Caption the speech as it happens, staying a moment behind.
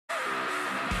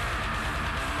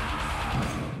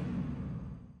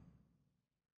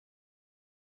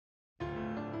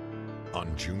On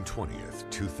June 20th,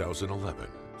 2011,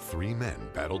 three men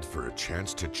battled for a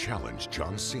chance to challenge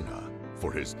John Cena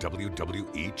for his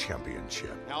WWE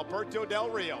Championship. Alberto Del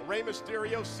Rio, Rey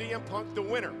Mysterio, CM Punk, the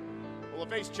winner, will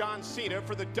face John Cena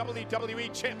for the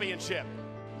WWE Championship.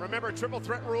 Remember, triple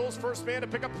threat rules. First man to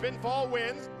pick up pinfall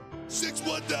wins.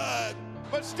 619!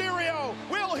 Mysterio,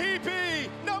 will he be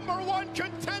 #1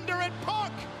 contender at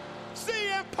Punk?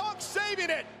 CM Punk saving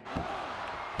it.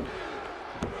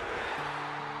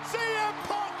 CM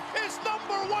Punk is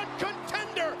 #1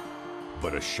 contender.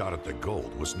 But a shot at the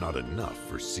gold was not enough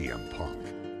for CM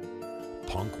Punk.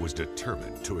 Punk was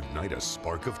determined to ignite a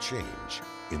spark of change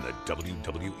in the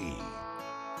WWE.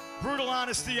 Brutal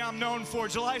honesty I'm known for.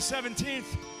 July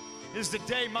 17th is the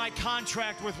day my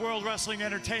contract with World Wrestling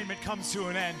Entertainment comes to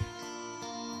an end.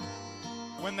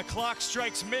 When the clock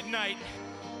strikes midnight,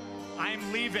 I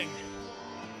am leaving.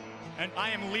 And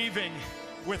I am leaving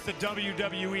with the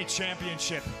WWE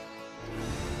Championship.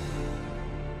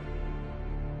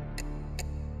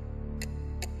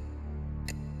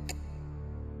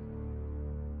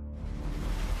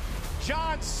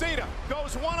 John Cena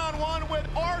goes one-on-one with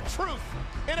R-Truth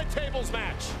in a tables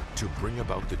match. To bring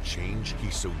about the change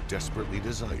he so desperately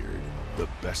desired, the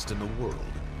best in the world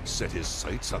set his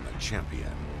sights on the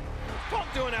champion. What's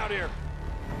Punk doing out here?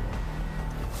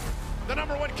 The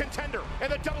 #1 contender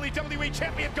and the WWE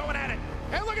Champion going at it.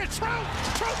 And look at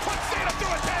Truth! Truth puts Cena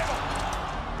through a table!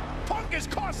 Punk has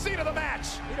cost Cena the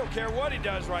match! He don't care what he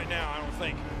does right now, I don't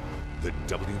think. The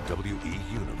WWE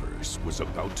Universe was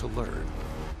about to learn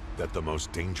that the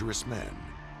most dangerous men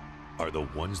are the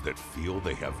ones that feel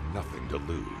they have nothing to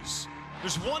lose.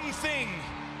 There's one thing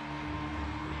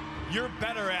you're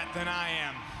better at than I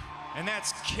am, and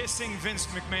that's kissing Vince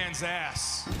McMahon's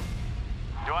ass.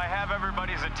 Do I have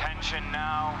everybody's attention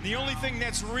now? The only thing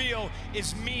that's real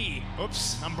is me.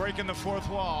 Oops, I'm breaking the fourth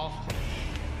wall.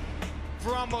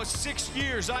 For almost 6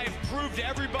 years, I have proved to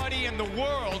everybody in the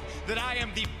world that I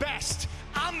am the best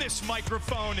on this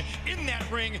microphone, in that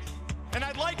ring, and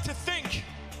I'd like to think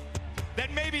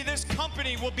that maybe this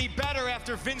company will be better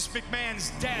after Vince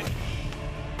McMahon's dead.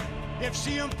 If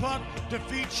CM Punk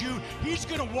defeats you, he's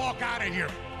gonna walk out of here.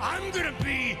 I'm gonna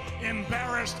be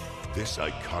embarrassed. This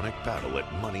iconic battle at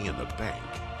Money in the Bank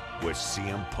was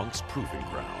CM Punk's proving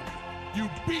ground. You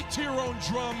beat to your own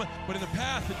drum, but in the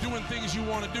path of doing things you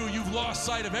want to do, you've lost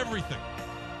sight of everything.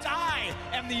 I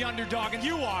am the underdog, and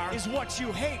you is what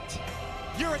you hate.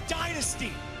 You're a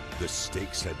dynasty. The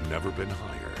stakes had never been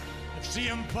higher. If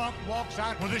CM Punk walks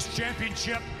out with this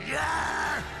championship,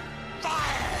 yeah,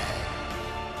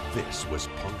 fire! This was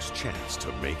Punk's chance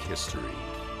to make history.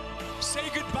 Say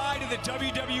goodbye to the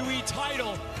WWE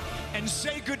title and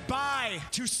say goodbye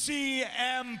to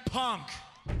CM Punk.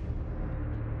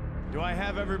 Do I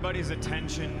have everybody's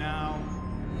attention now?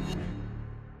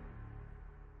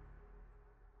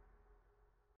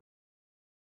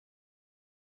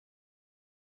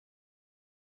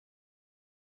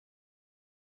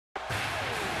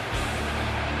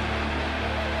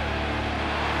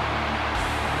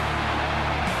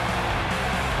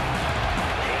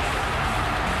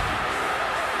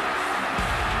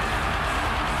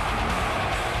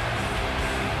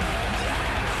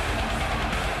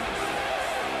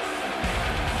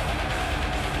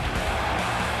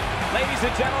 Ladies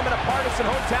and gentlemen, a partisan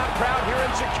hometown crowd here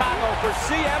in Chicago for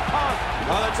CM Punk.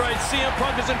 Oh, that's right. CM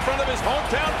Punk is in front of his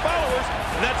hometown followers,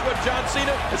 and that's what John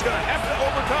Cena is going to have to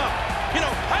overcome. You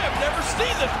know, I have never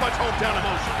seen this much hometown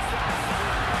emotion.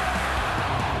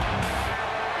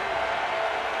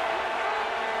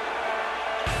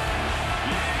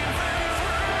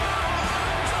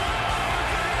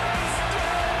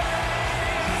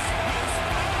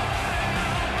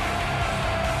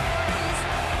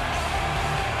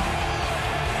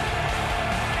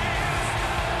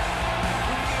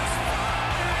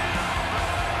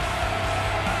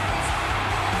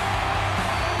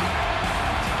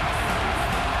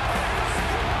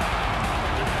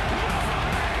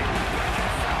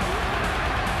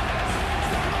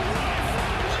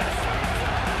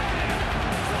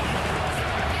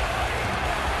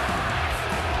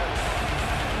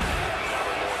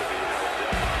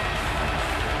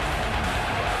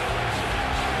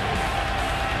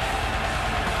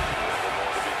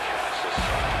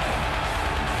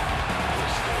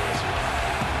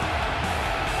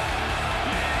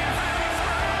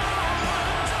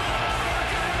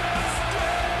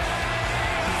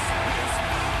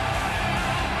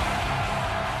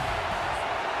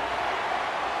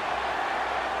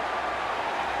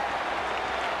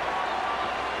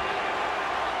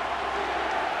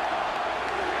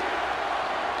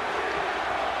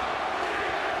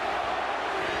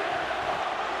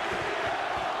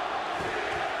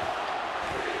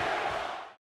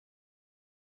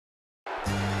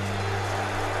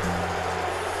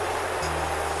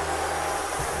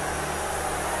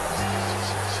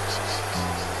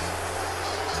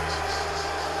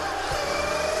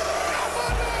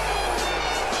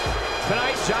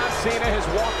 John Cena has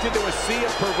walked into a sea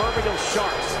of proverbial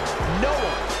sharks. No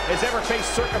one has ever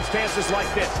faced circumstances like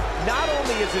this. Not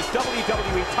only is his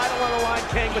WWE title on the line,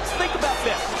 King, but think about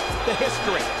this. The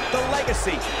history, the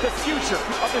legacy, the future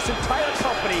of this entire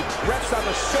company rests on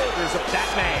the shoulders of that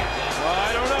man. Well,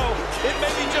 I don't know. It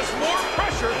may be just more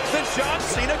pressure than John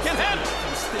Cena can handle.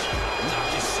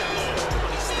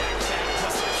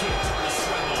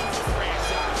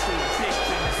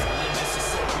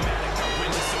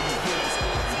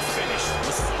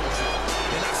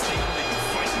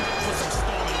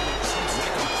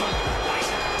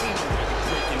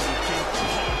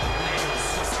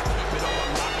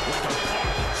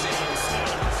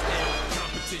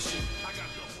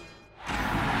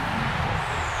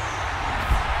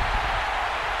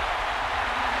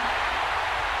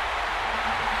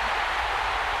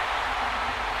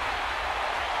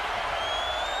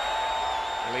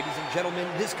 Ladies and gentlemen,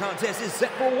 this contest is set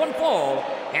for one fall,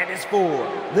 and is for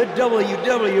the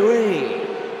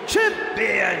WWE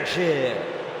Championship.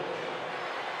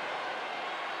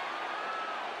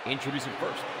 Introducing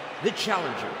first, the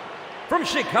challenger from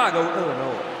Chicago,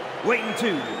 Illinois, weighing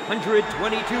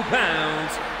 222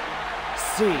 pounds,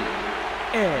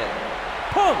 CM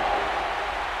Punk.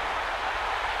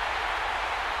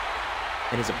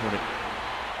 And his opponent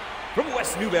from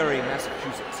West Newbury,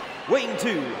 Massachusetts, weighing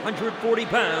 240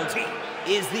 pounds, he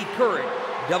is the current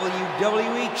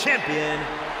WWE Champion,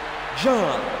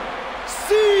 John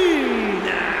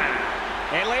Cena.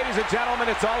 And ladies and gentlemen,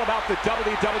 it's all about the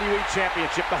WWE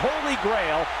Championship, the holy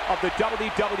grail of the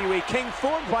WWE. King,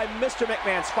 formed by Mr.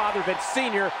 McMahon's father, Vince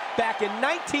Sr., back in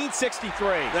 1963.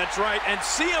 That's right, and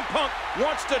CM Punk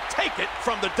wants to take it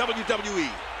from the WWE.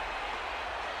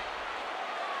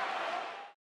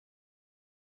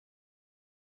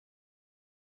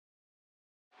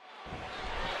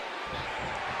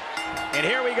 And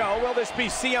here we go. Will this be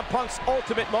CM Punk's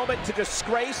ultimate moment to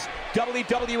disgrace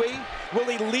WWE? Will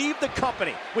he leave the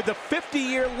company with the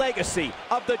 50-year legacy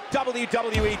of the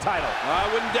WWE title? I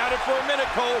wouldn't doubt it for a minute,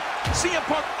 Cole. CM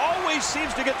Punk always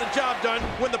seems to get the job done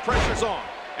when the pressure's on.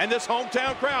 And this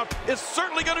hometown crowd is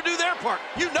certainly going to do their part.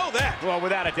 You know that. Well,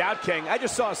 without a doubt, King. I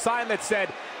just saw a sign that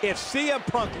said, if CM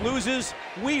Punk loses,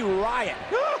 we riot.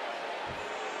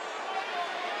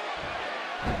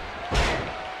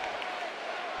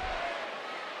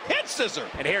 Head scissor.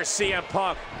 And here's CM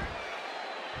Punk.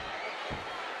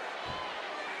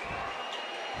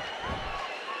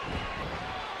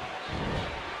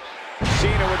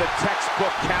 Cena with a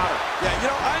textbook counter. Yeah, you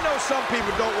know, I know some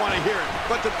people don't want to hear it,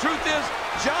 but the truth is,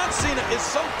 John Cena is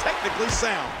so technically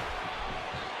sound.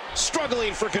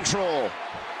 Struggling for control.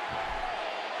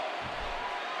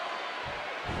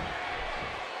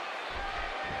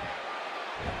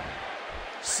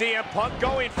 CM Punk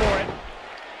going for it.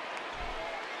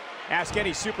 Ask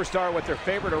any superstar what their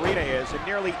favorite arena is, and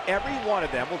nearly every one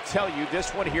of them will tell you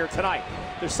this one here tonight.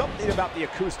 There's something about the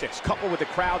acoustics, coupled with the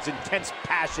crowd's intense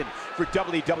passion for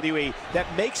WWE,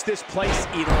 that makes this place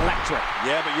electric.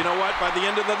 Yeah, but you know what? By the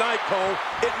end of the night, Cole,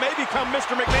 it may become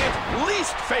Mr. McMahon's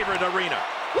least favorite arena.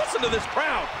 Listen to this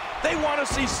crowd. They want to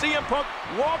see CM Punk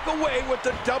walk away with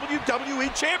the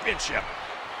WWE Championship.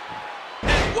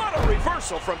 And what a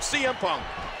reversal from CM Punk.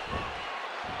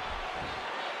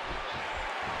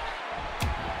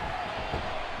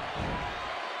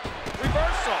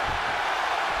 Reversal.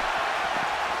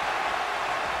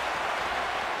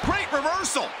 Great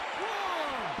reversal.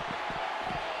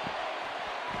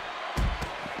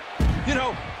 You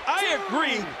know, I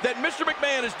agree that Mr.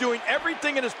 McMahon is doing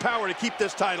everything in his power to keep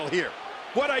this title here.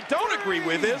 What I don't agree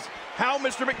with is how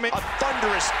Mr. McMahon... A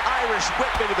thunderous Irish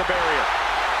whip into the barrier.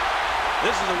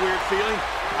 This is a weird feeling.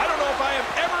 I don't know if I have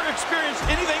ever experienced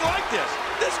anything like this.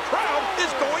 This crowd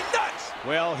is going nuts.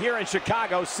 Well, here in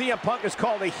Chicago, CM Punk is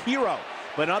called a hero.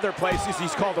 But in other places,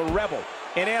 he's called a rebel,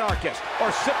 an anarchist,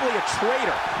 or simply a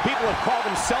traitor. People have called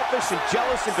him selfish and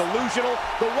jealous and delusional.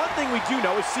 The one thing we do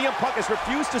know is CM Punk has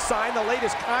refused to sign the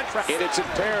latest contract. And it's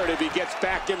imperative he gets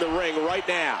back in the ring right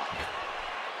now.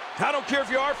 I don't care if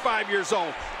you are 5 years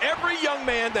old. Every young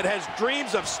man that has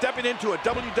dreams of stepping into a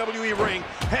WWE ring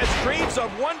has dreams of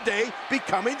one day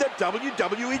becoming the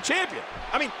WWE champion.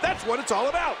 I mean, that's what it's all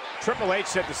about. Triple H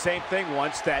said the same thing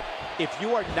once, that if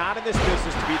you are not in this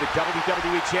business to be the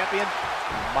WWE champion,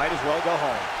 you might as well go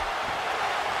home.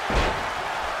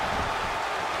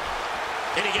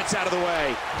 And he gets out of the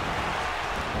way.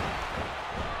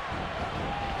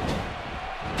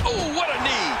 Oh, what a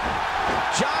knee.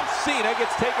 John Cena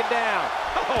gets taken down.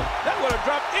 Oh, that would have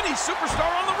dropped any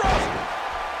superstar on the roster.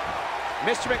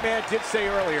 Mr. McMahon did say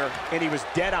earlier, and he was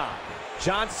dead on,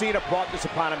 John Cena brought this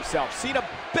upon himself. Cena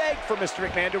begged for Mr.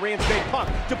 McMahon to reinstate Punk,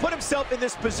 to put himself in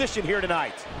this position here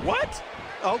tonight. What?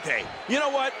 Okay, you know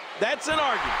what? That's an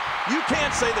argument. You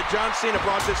can't say that John Cena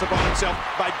brought this upon himself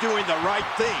by doing the right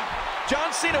thing. John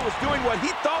Cena was doing what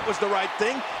he thought was the right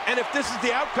thing, and if this is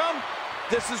the outcome,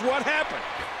 this is what happened.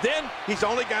 Then he's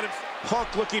only got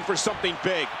Punk looking for something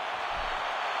big.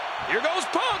 Here goes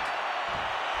Punk.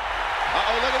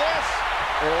 Uh-oh, look at this.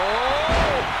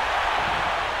 Oh!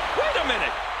 Wait a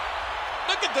minute.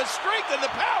 Look at the strength and the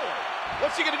power.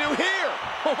 What's he going to do here?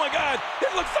 Oh, my God.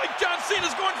 It looks like John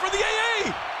Cena's going for the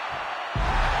AA.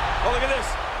 Oh, look at this.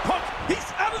 Punk, he's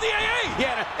out of the AA.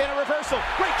 Yeah, in a reversal.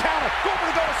 Great counter. Go for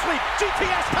the go to sleep.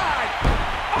 GTS time.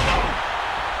 Oh, no.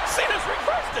 Cena's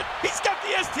reversed it. He's got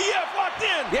the STF locked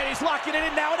in. Yeah, he's locking it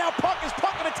in now. Now Punk is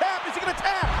going to tap. Is he going to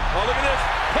tap? Oh, look at this.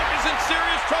 Punk is in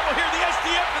serious trouble here. The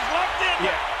STF is locked in.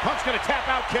 Yeah, Punk's going to tap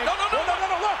out, King. No,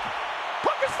 look.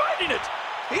 Punk is fighting it.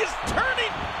 He is turning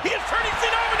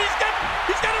Cena over, and he's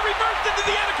got it reversed into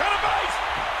the Anaconda Vice.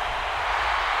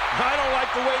 I don't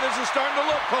like the way this is starting to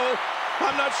look, Cole.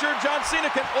 I'm not sure John Cena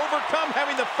can overcome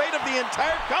having the fate of the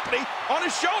entire company on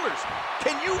his shoulders.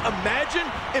 Can you imagine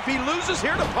if he loses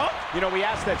here to Punk? You know, we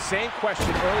asked that same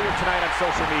question earlier tonight on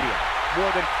social media.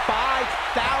 More than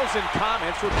 5,000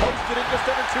 comments were posted in just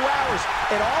under 2 hours,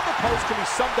 and all the posts can be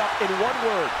summed up in one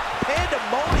word: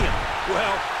 pandemonium.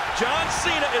 Well, John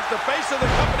Cena is the face of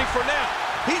the company for now.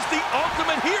 He's the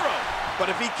ultimate hero. But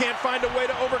if he can't find a way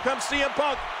to overcome CM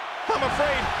Punk, I'm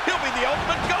afraid he'll be the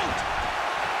ultimate GOAT.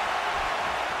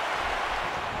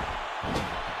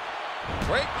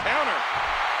 Great counter.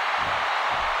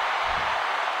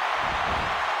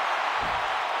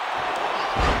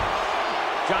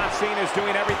 John Cena is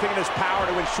doing everything in his power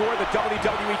to ensure the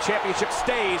WWE Championship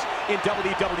stays in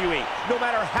WWE. No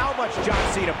matter how much John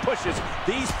Cena pushes,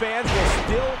 these fans will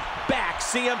still back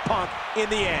CM Punk in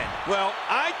the end. Well,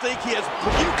 I think he has...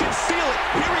 You can feel it.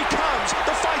 Here he comes.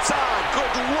 The fight's on.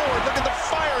 Good Lord, look at the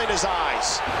fire in his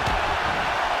eyes.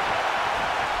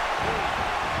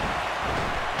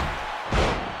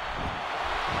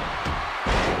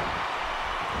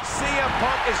 CM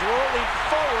Punk is rolling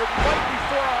forward right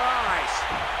before our eyes.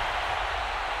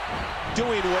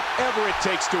 Doing whatever it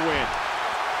takes to win.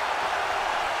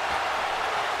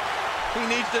 He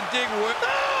needs to dig wood.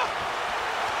 Ah!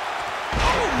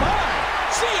 Oh, my!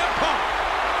 CM Punk!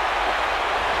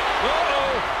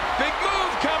 Uh-oh! Big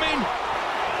move coming!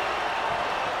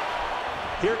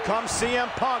 Here comes CM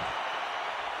Punk.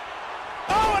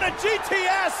 Oh, and a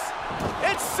GTS!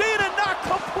 It's Cena knocked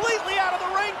completely out of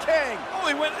the ring, King! Oh,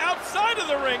 he went outside of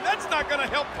the ring. That's not going to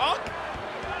help Punk.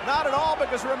 Not at all,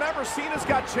 because remember, Cena's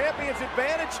got champion's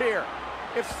advantage here.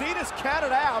 If Cena's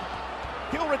counted out,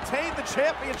 he'll retain the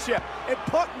championship, and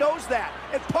Punk knows that.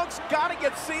 And Punk's got to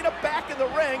get Cena back in the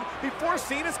ring before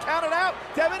Cena's counted out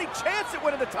to have any chance at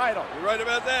winning the title. You're right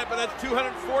about that, but that's 240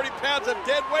 pounds of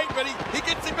dead weight, but he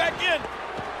gets him back in.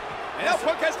 And now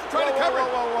Punk has to try to cover it.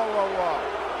 Whoa.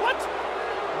 What?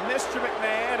 Mr.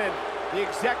 McMahon and the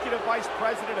Executive Vice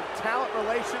President of Talent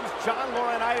Relations, John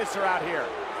Laurinaitis, are out here.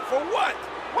 For what?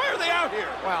 Why are they out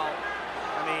here? Well,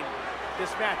 I mean,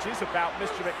 this match is about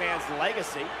Mr. McMahon's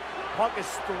legacy. Punk is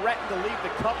threatened to leave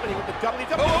the company with the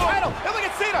WWE title. And look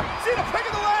at Cena. Cena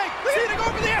picking the leg. Cena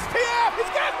going for the STF. He's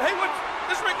got it. Hey, what?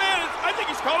 Mr. McMahon, I think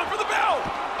he's calling for the bell.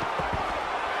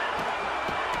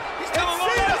 He's telling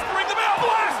Laurinaitis to ring the bell.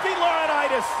 Blasting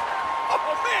Laurinaitis.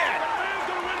 Oh, man.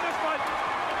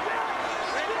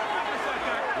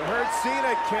 You heard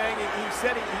Cena, King. He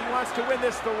said he wants to win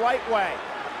this the right way,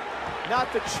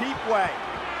 not the cheap way.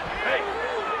 Hey,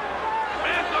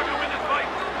 man's not going to win this fight.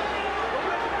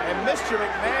 And Mr.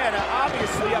 McMahon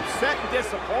obviously upset and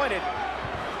disappointed.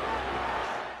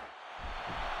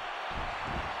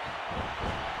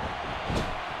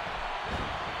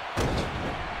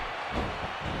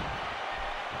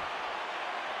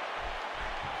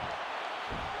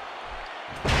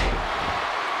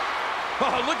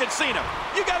 Oh, look at Cena.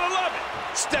 You got to love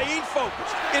it. Staying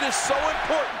focused. It is so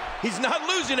important. He's not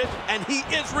losing it, and he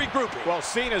is regrouping. Well,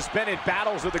 Cena's been in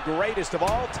battles with the greatest of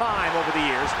all time over the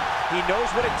years. He knows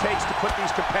what it takes to put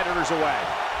these competitors away.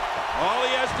 All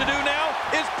he has to do now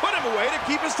is put him away to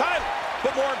keep his title.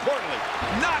 But more importantly,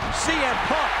 not CM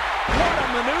Punk. What a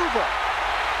maneuver.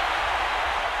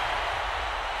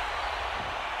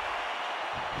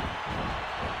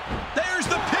 There's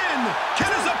the pin. Can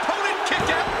his opponent kick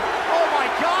out? Oh, my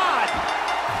God.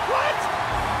 What?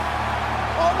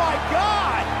 Oh, my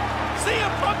God.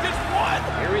 CM Punk has won.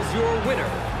 Here is your winner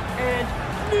and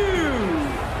new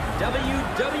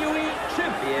WWE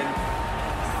Champion,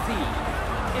 CM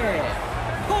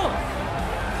Punk.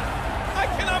 I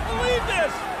cannot believe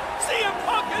this. CM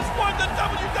Punk has won the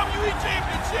WWE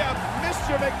Championship.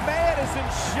 Mr. McMahon is in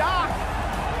shock.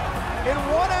 In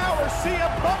 1 hour, CM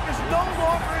Punk is no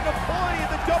longer an employee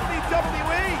of the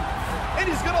WWE, and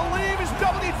he's going to leave as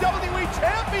WWE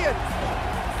Champion.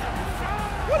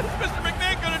 What is Mr.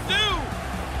 McMahon going to do?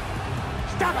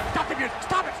 Stop it! Stop the music!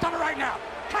 Stop it! Stop it right now!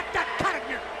 Cut that! Cut it!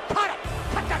 Cut it!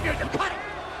 Cut that music! Cut it!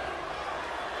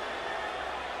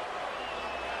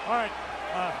 All right.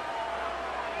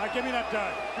 Give me that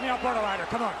Alberto rider.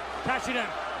 Come on. Cash it in.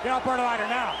 Get Alberto rider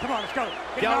now. Come on, let's go.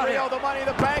 Del Rio, the Money in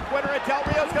the Bank winner, and Del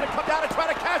Rio's going to come down and try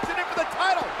to cash it in for the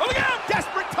title. Oh, look out!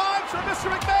 Desperate times for Mr.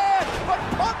 McMahon, but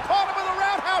Punk caught him with a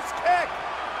roundhouse kick.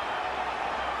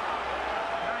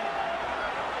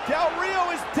 Del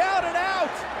Rio is down and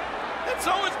out. And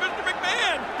so is Mr.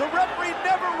 McMahon. The referee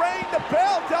never rang the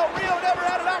bell. Del Rio never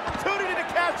had an opportunity to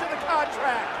cash in the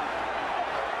contract.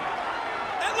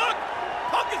 And look,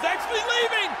 Punk is actually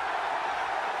leaving.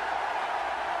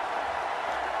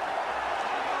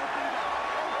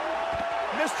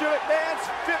 Mr. McMahon's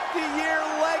 50-year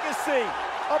legacy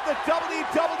of the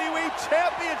WWE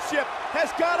Championship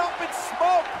has gone up in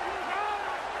smoke.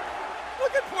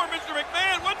 Look at poor Mr.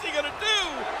 McMahon. What's he going to do?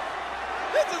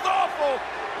 This is awful.